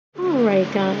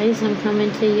Alright guys, I'm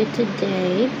coming to you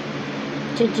today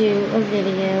to do a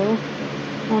video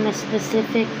on a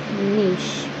specific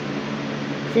niche.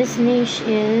 This niche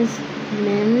is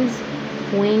men's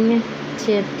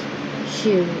wing-tipped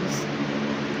shoes.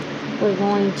 We're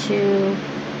going to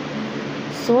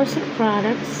source our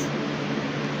products.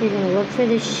 You're going to look for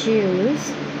the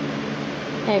shoes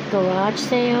at garage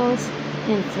sales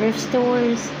and thrift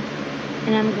stores,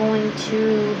 and I'm going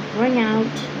to bring out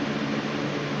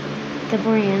the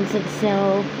brands that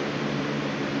sell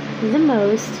the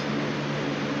most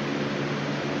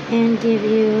and give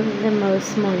you the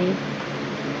most money.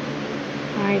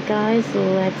 Alright guys,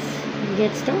 let's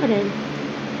get started.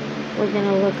 We're going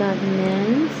to look up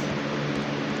men's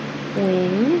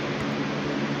wing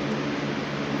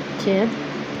tip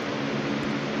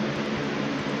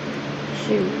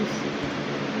shoes.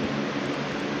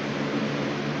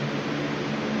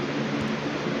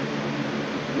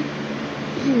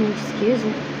 Excuse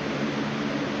me.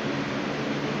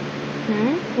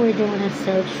 Alright, we're doing a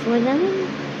search for them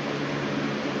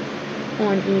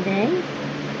on eBay.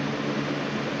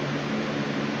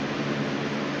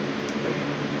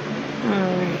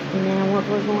 Alright, now what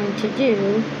we're going to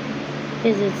do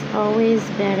is it's always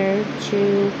better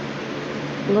to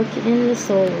look in the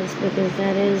soles because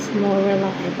that is more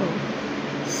reliable.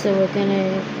 So we're going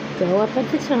to go up at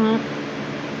the top,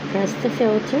 press the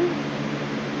filter,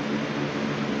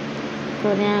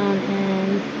 go down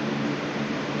and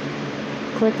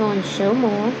click on show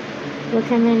more. Look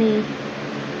how many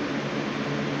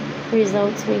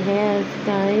results we have,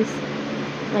 guys.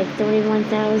 Like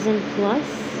 31,000 plus.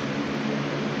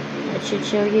 That should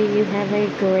show you have a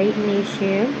great niche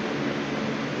here.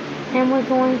 And we're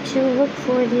going to look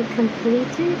for the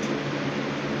completed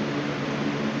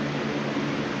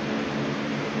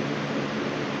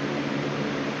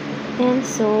and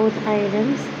sold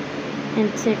items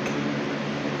and tick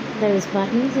those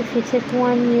buttons. If you tick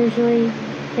one, usually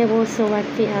it will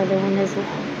select the other one as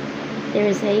well. There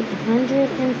is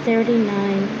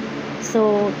 839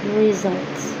 sold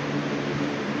results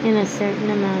in a certain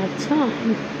amount of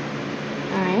time.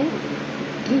 Alright.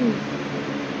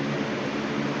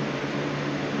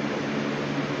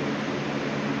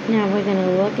 Now we're going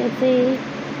to look at the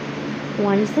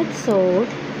ones that sold.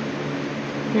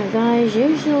 Now guys,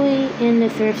 usually in the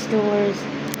thrift stores,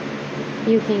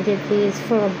 you can get these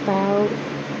for about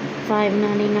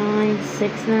 $5.99,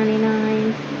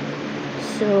 $6.99.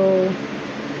 So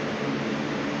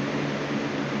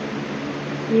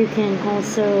you can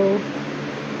also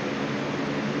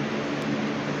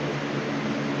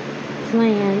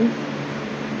plan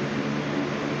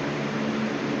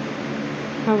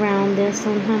around this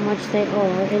on how much they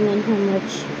are and then how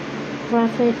much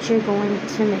profit you're going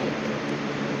to make.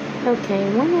 Okay,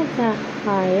 one of the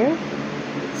higher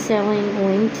selling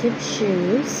wingtip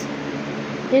shoes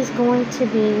is going to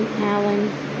be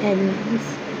Allen Edmonds.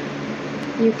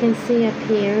 You can see up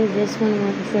here, this one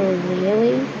went for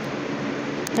really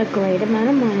a great amount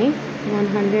of money,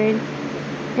 100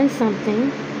 and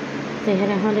something. They had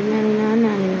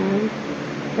 $199.99,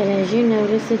 but as you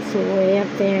notice, it's way up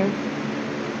there.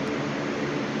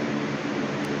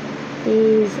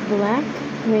 These black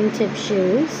wingtip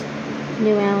shoes,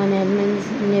 new Allen Edmonds,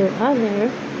 new other,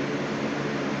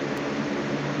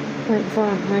 went for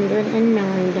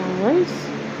 $109.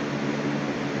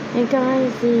 And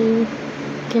guys, the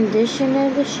condition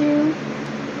of the shoe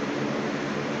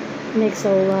makes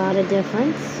a lot of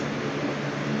difference.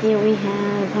 Here we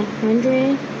have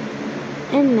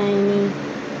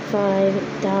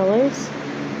 $195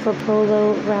 for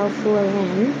Polo Ralph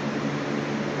Lauren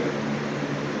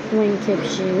wingtip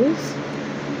shoes.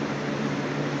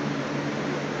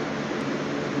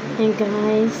 And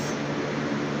guys,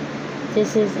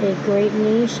 this is a great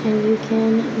niche and you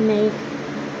can make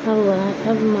a lot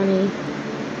of money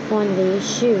on these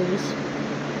shoes.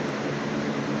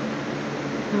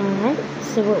 Alright,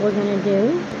 so what we're going to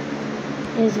do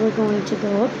is we're going to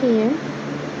go up here.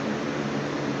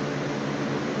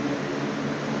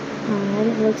 Alright,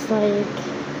 it looks like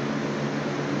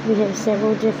we have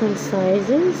several different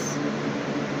sizes.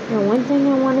 Now one thing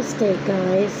I want to state,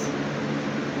 guys,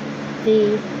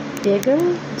 the bigger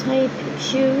type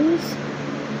shoes,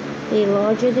 the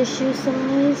larger the shoe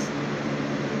size,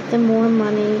 the more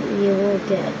money you will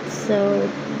get. So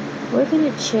we're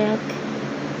going to check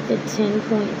the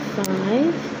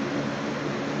 10.5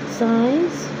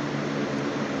 size.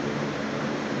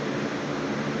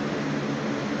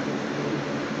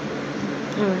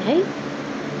 Alright.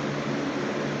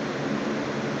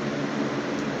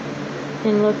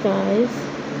 And look guys,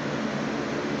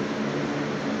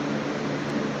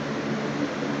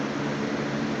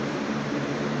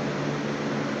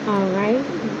 Alright,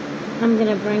 I'm going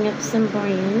to bring up some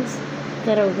brands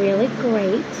that are really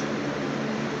great.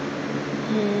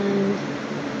 And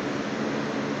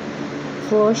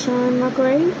Florsheim are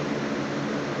great.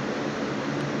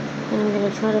 And I'm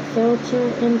going to try to filter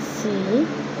and see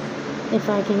if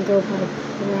I can go by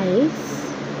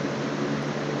price.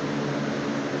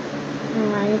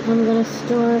 Alright, I'm going to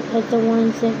start at the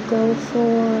ones that go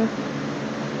for,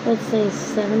 let's say,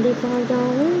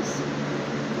 $75.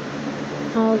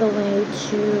 All the way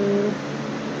to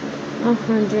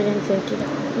 $150.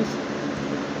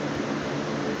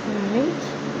 Alright.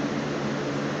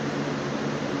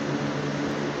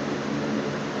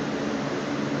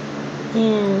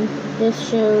 And this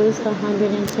shows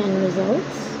 110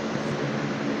 results.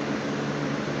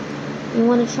 You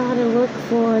want to try to look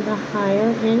for the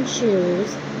higher end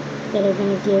shoes that are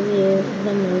going to give you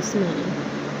the most money.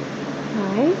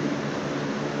 Alright.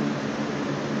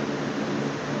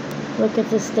 Look at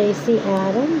the Stacy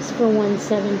Adams for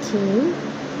 $117.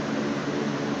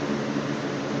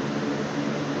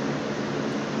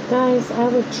 Guys, I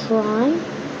would try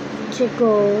to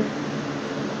go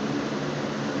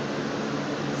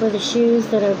for the shoes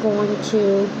that are going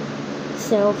to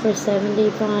sell for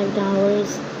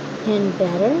 $75 and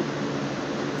better,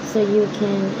 so you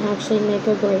can actually make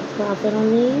a great profit on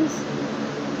these.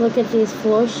 Look at these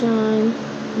Florsheim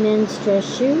men's dress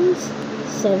shoes,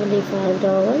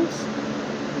 $75.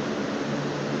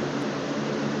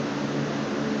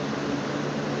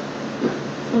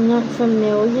 I'm not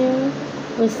familiar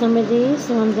with some of these,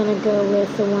 so I'm going to go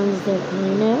with the ones that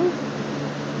I know.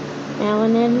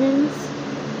 Allen Edmonds.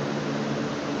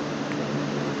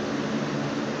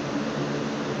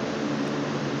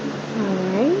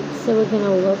 Alright, so we're going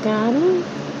to look at them.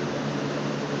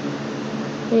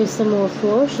 Here's some more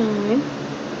Florsheim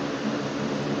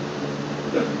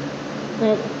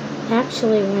that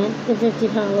actually went the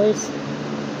 $50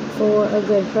 for a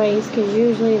good price, because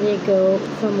usually they go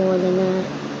for more than that.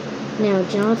 Now,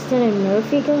 Johnston and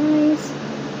Murphy, guys,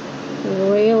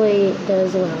 really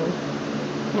does well.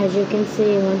 As you can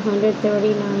see,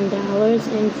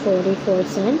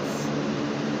 $139.44.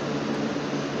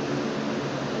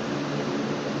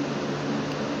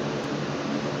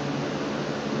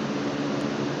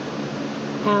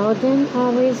 Alden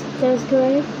always does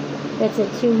good. That's at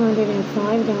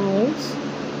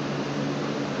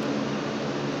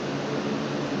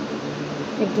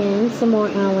 $205. Again, some more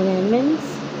Allen Edmonds.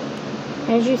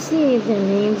 As you see, the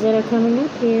names that are coming up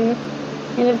here.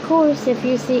 And of course, if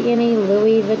you see any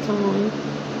Louis Vuitton,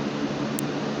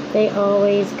 they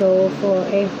always go for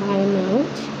a high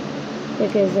amount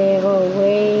because they are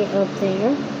way up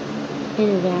there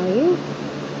in value.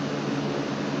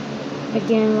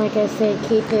 Again, like I said,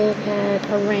 keep it at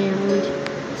around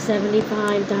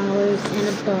 $75 and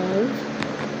above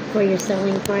for your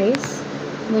selling price.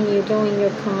 When you're doing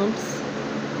your comps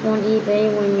on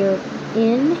eBay, when you're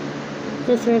in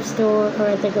the thrift store or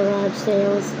at the garage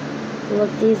sales,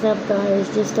 look these up, guys.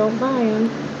 Just don't buy them.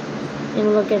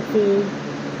 And look at the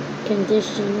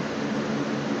condition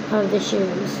of the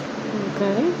shoes.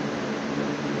 Okay?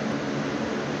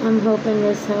 I'm hoping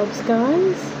this helps,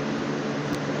 guys.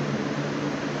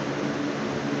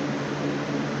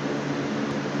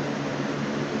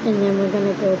 And then we're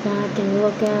going to go back and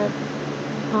look at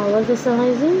all of the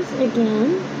sizes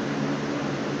again.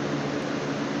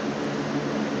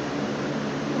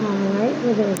 Alright,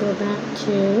 we're going to go back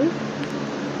to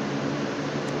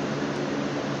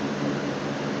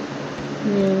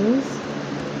men's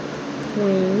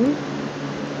wing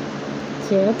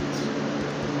tipped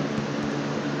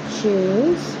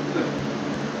shoes.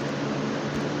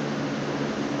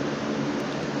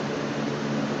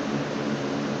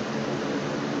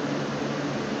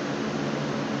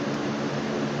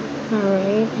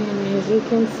 Alright, and as you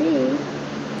can see,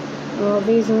 all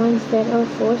these ones that are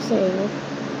for sale.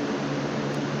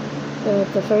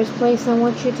 But the first place I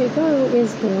want you to go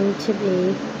is going to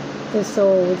be the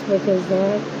sold, because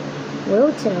that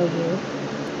will tell you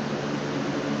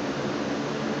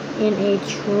in a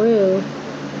true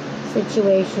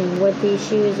situation what these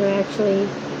shoes are actually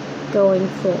going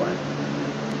for.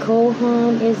 Cole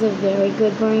Haan is a very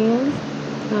good brand,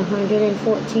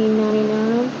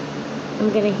 $114.99. I'm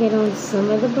going to hit on some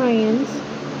of the brands.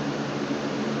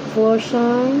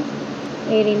 Florsheim,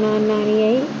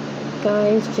 $89.98.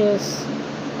 Guys, just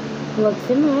look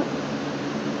them up.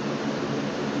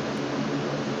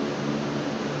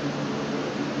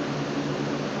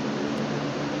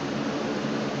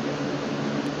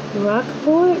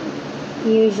 Rockport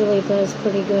usually does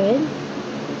pretty good,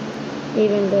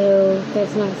 even though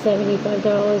that's not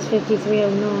 $75,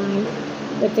 $53.09,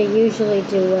 but they usually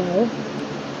do well.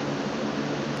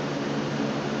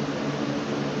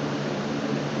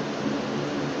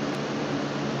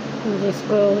 I'm just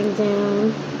scrolling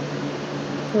down,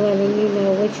 letting you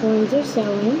know which ones are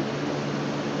selling.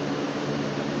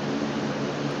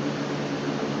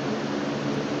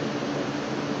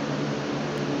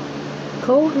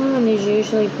 Cole Haan is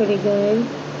usually pretty good.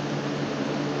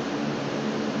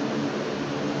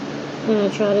 And I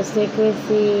try to stick with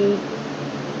the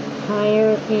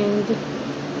higher end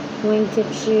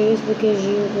wingtip shoes because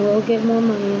you will get more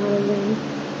money out of them.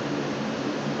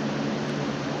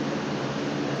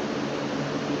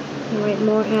 Alright,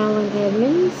 more Allen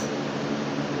Edmonds.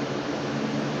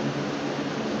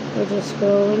 We're just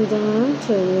scrolling down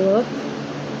to look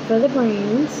for the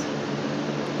brands.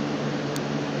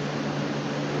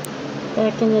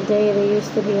 Back in the day, there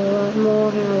used to be a lot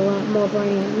more and a lot more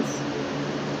brands.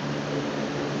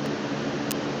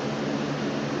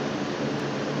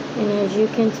 And as you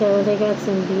can tell, they got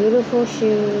some beautiful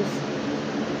shoes.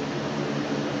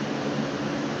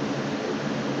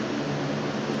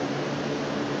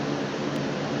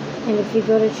 And if you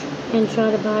go to and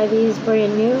try to buy these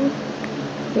brand new,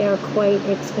 they are quite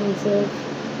expensive.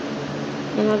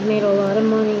 And I've made a lot of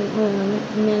money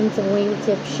on men's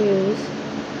wingtip shoes.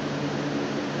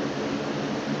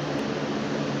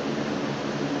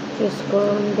 Just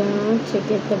scrolling down to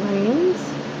get the brands.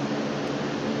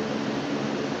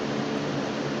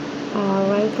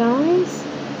 Alright guys,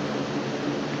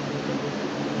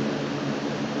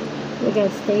 we got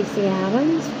Stacy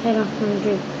Adams at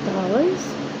 $100.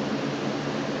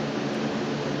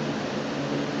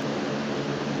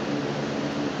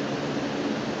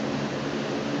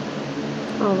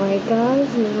 Alright guys,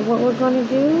 now what we're going to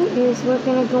do is we're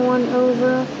going to go on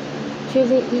over to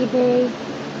the eBay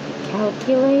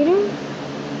calculator,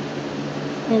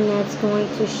 and that's going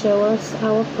to show us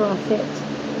our profit.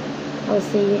 I'll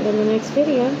see you in the next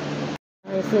video.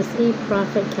 This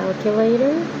eProfit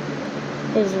calculator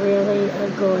is really a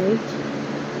great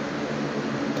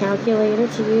calculator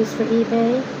to use for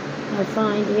eBay. I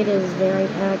find it is very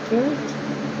accurate.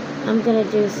 I'm going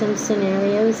to do some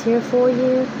scenarios here for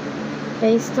you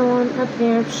based on a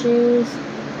pair of shoes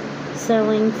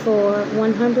selling for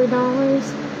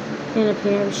 $100 and a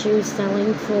pair of shoes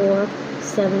selling for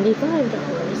 $75.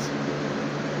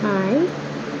 Alright.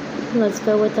 Let's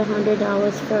go with the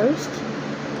 $100 first.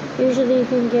 Usually you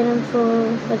can get them for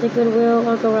at the Goodwill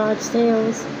or garage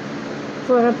sales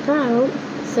for about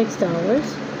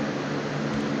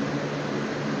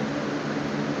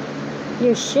 $6.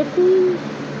 Your shipping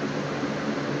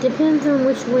depends on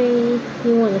which way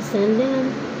you want to send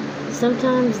them.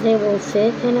 Sometimes they will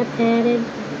fit in a padded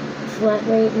flat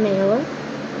rate mailer,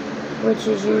 which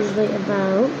is usually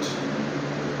about,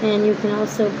 and you can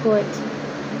also put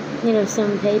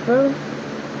some paper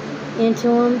into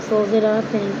them, fold it up,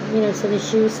 and so the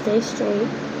shoes stay straight.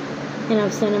 And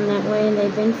I've sent them that way and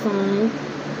they've been fine.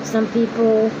 Some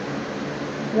people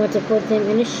want to put them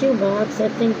in a shoebox. I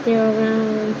think they're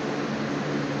around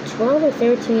 12 or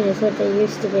 13 is what they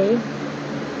used to be.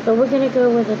 But we're going to go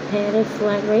with a padded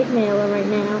flat rate mailer right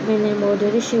now, and then we'll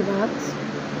do the shoebox.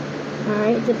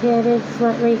 Alright, the padded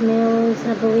flat rate mailers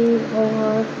I believe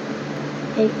are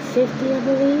 $8.50, I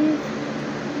believe.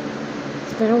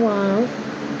 Been a while.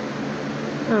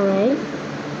 Alright,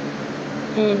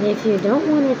 and if you don't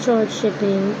want to charge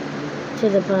shipping to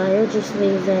the buyer, just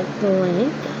leave that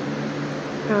blank.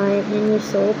 Alright, and your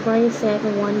sold price at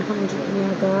 $100.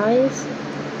 Now guys,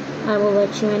 I will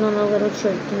let you in on a little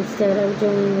trick. Instead of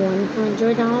doing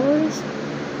 $100,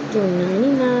 do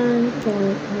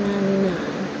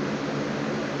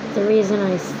 $99.99. The reason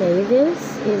I say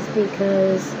this is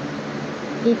because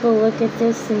people look at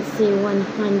this and see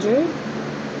 100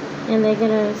 and they're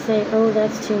gonna say, oh,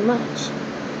 that's too much.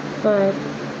 But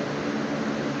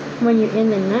when you're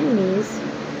in the 90s,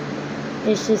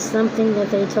 it's just something that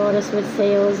they taught us with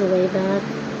sales way back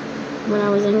when I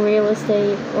was in real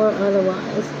estate or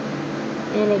otherwise,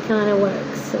 and it kind of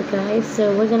works. Okay,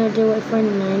 so we're gonna do it for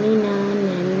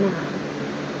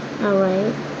 $99.99.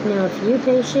 Alright, now if you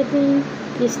pay shipping,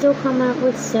 you still come out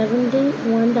with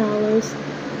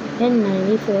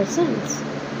 $71.94.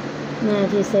 Now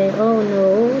if you say, oh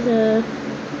no, the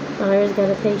buyer's got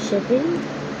to pay shipping,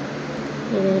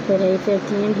 you're going to put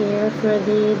 $8.50 in here for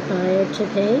the buyer to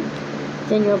pay,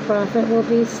 then your profit will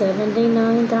be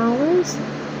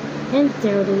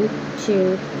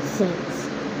 $79.32.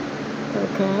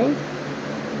 Okay?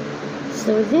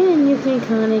 So then you can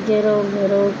kind of get a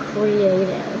little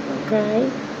creative, okay?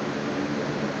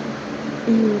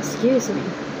 Excuse me.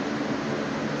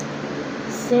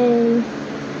 Say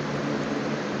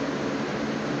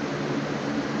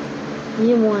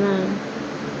you want to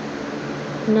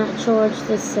not charge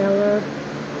the seller,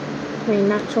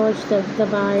 not charge the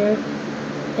buyer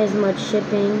as much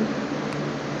shipping.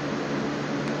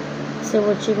 So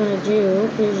what you're going to do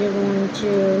is you're going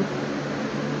to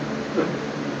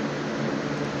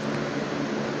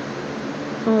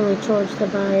only charge the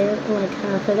buyer like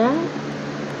half of that.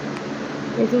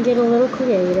 You can get a little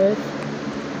creative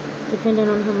depending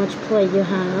on how much play you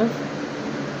have.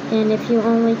 And if you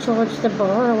only charge the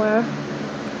borrower,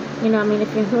 if you only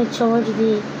charge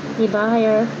the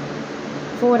buyer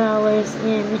 $4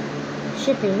 in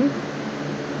shipping,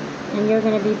 and you're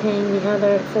going to be paying the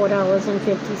other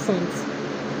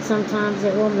 $4.50. Sometimes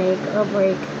it will make or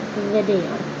break the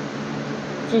deal.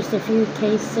 Just a few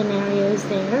case scenarios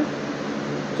there.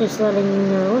 Just letting you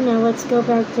know. Now let's go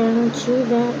back down to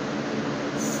that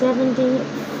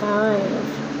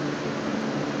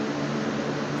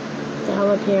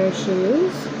 $75 pair of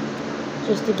shoes.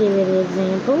 Just to give you the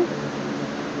example.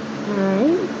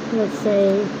 Alright, let's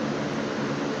say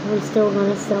we're still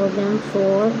going to sell them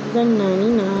for the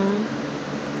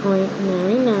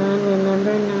 $99.99.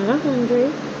 Remember, not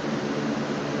 100.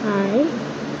 Alright,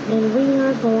 and we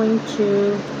are going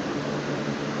to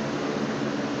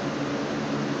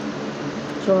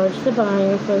charge the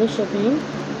buyer for the shipping.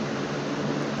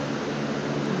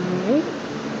 Alright.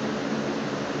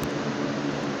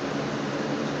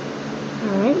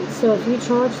 Alright, so if you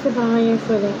charge the buyer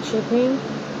for that shipping,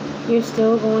 you're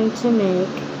still going to make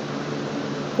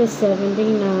the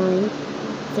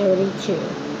 $79.32.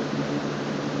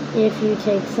 If you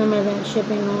take some of that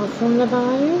shipping off from the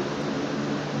buyer,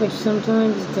 which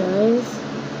sometimes does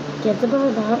get the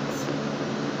buy box,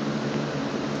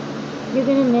 you're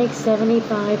going to make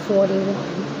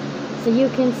 $75.41. So you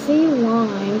can see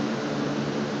why,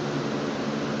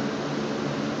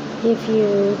 if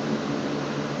you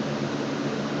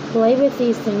play with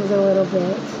these things a little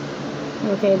bit.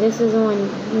 Okay, this is on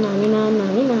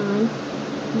 $99.99.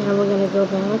 Now we're going to go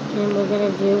back and we're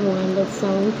going to do one that's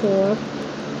selling for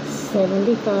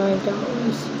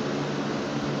 $75.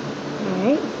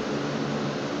 Alright.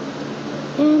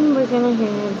 And we're going to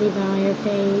have the buyer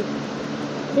pay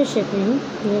the shipping,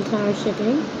 the entire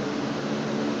shipping.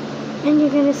 And you're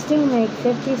going to still make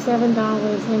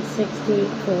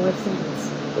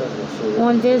 $57.64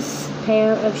 on this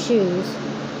pair of shoes.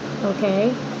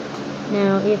 Okay?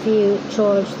 Now, if you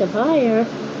charge the buyer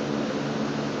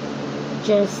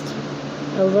just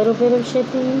a little bit of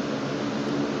shipping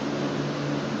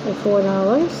for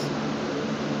 $4,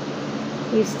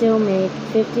 you still make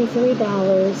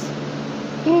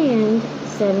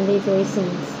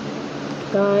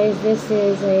 $53.73. Guys, this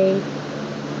is a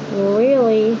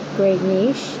really great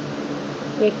niche.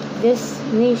 This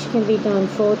niche can be done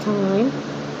full-time.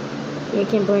 It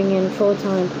can bring in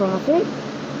full-time profit.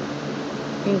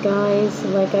 And guys,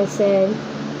 like I said,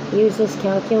 use this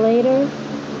calculator.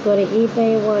 Go to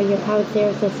eBay while you're out there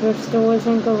at the thrift stores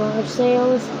and garage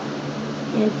sales.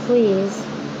 And please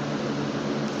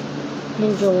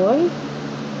enjoy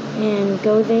and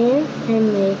go there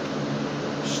and make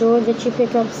sure that you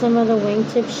pick up some of the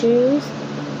wingtip shoes.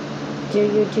 Do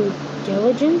your due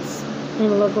diligence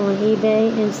and look on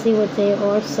eBay and see what they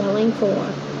are selling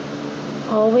for.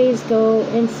 Always go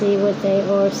and see what they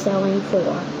are selling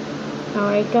for.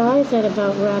 Alright guys, that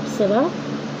about wraps it up.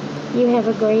 You have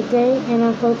a great day, and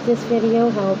I hope this video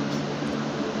helped.